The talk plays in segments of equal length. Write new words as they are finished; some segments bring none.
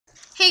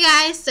Hey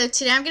guys, so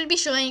today I'm going to be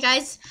showing you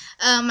guys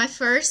my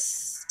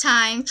first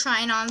time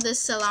trying on this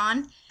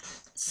salon,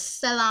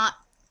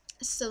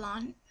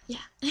 yeah,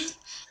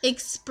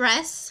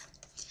 express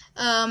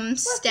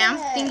stamp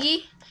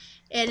thingy,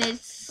 and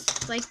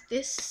it's like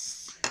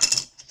this,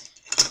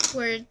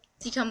 where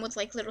they come with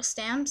like little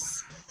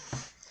stamps,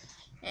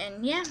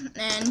 and yeah,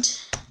 and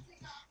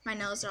my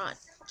nails are all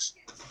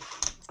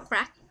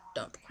cracked,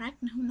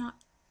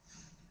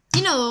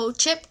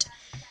 chipped,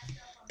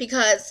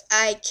 because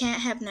I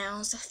can't have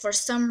nails for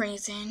some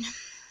reason.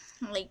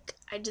 Like,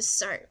 I just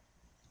start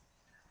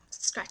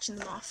scratching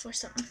them off or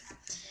something.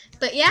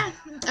 But yeah,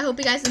 I hope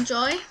you guys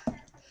enjoy,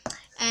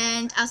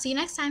 and I'll see you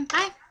next time.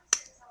 Bye.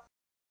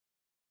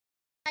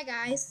 Hi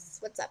guys,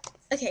 what's up?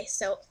 Okay,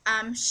 so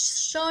I'm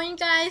showing you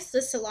guys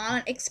the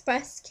Salon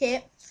Express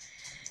kit,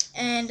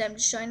 and I'm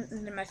just showing,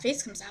 and then my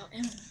face comes out.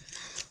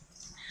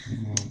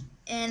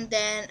 And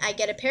then I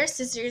get a pair of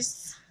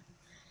scissors,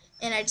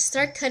 and I just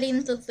start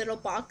cutting the little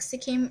box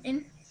it came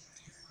in.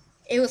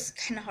 It was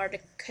kind of hard to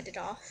cut it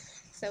off,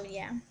 so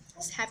yeah,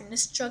 just having to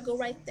struggle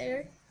right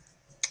there.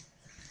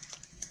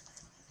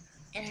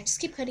 And I just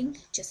keep cutting,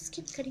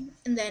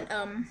 and then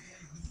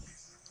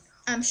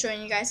I'm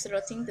showing you guys the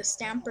little thing, the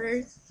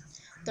stamper,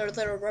 the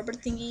little rubber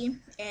thingy,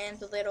 and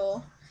the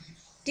little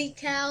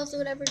decals or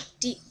whatever.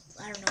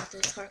 I don't know what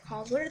those are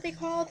called. What are they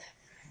called?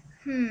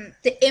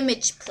 The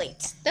image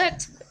plates.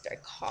 That's what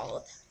they're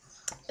called.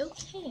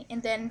 Okay,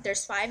 and then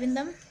there's 5 in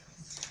them.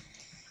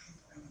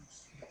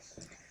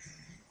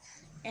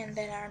 And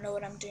then I don't know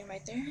what I'm doing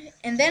right there.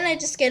 And then I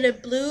just get a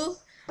blue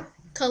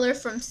color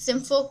from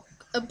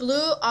a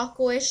blue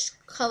aquish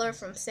color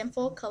from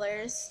Simple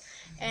Colors.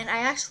 And I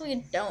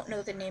actually don't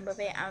know the name of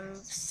it.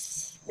 I'm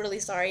really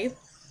sorry.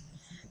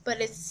 But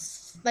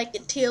it's like a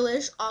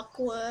tealish,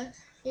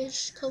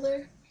 aqua-ish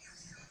color.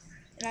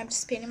 And I'm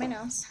just painting my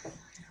nails.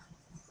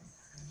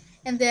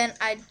 And then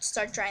I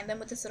start drying them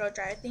with this little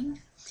dryer thing.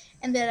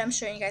 And then I'm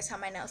showing you guys how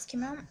my nails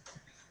came out.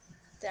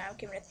 Then I'm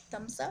giving it a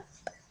thumbs up.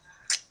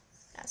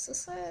 That's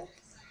what's up.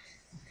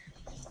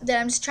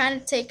 Then I'm just trying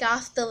to take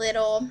off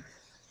the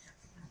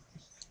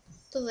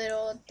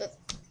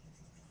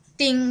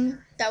thing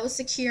that was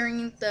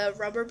securing the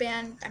rubber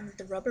band.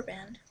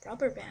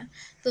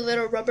 The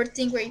little rubber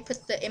thing where you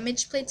put the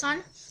image plates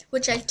on,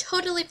 which I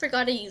totally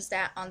forgot to use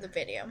that on the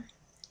video.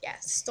 Yeah,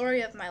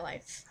 story of my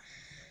life.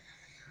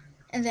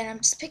 And then I'm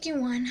just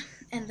picking one,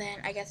 and then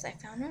I guess I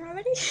found one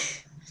already.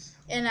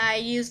 And I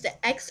used the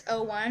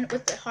XO1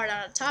 with the heart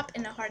on the top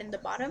and the heart in the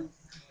bottom,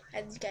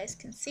 as you guys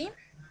can see.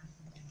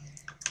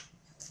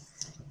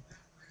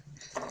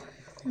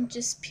 I'm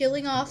just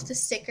peeling off the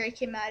sticker it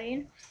came out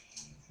in.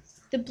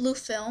 The blue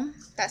film,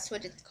 that's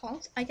what it's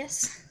called, I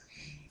guess.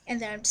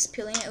 And then I'm just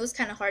peeling it. It was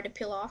kind of hard to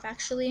peel off,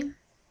 actually.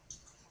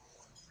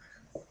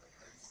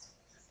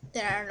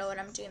 Then I don't know what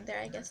I'm doing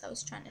there. I guess I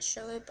was trying to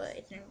show it, but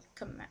it didn't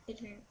come out. It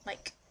didn't,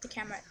 like, the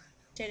camera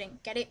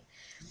didn't get it.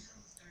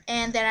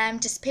 And then I'm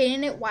just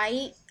painting it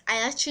white.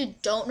 I actually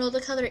don't know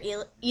the color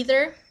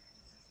either.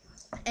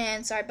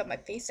 And sorry about my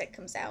face that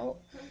comes out.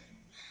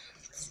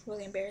 It's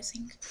really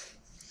embarrassing.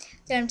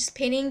 Then I'm just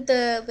painting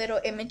the little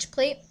image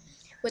plate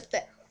with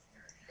the,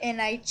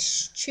 and I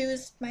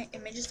choose my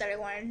images that I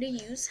wanted to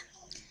use.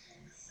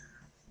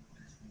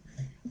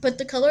 But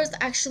the color is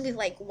actually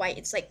like white.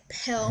 It's like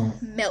pale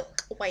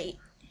milk white.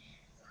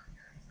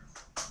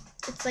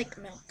 It's like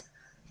milk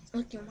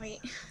looking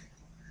white.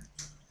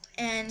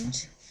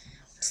 And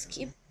just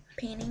keep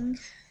painting.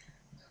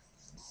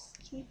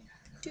 Keep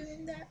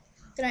doing that.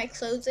 Then I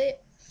close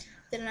it.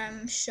 Then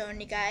I'm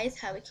showing you guys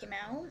how it came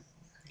out.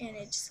 And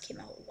it just came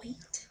out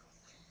white.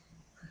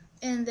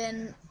 And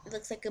then it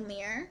looks like a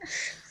mirror.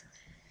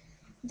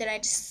 Then I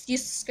just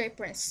use the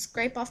scraper and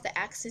scrape off the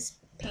Axis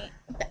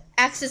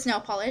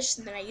nail polish.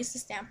 And then I use the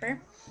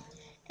stamper.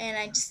 And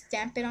I just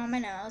stamp it on my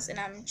nails. And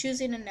I'm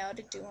choosing a nail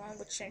to do on,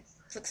 which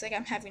looks like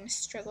I'm having a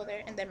struggle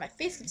there. And then my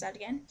face comes out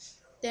again.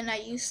 Then I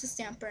use the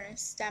stamper and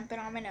stamp it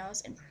on my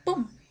nails. And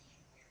boom!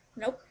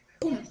 Nope.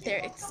 Boom!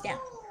 There, it's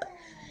stamped.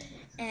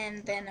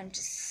 And then I'm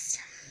just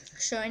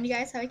showing you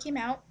guys how it came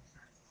out.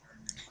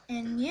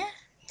 And yeah,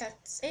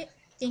 that's it.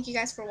 Thank you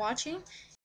guys for watching.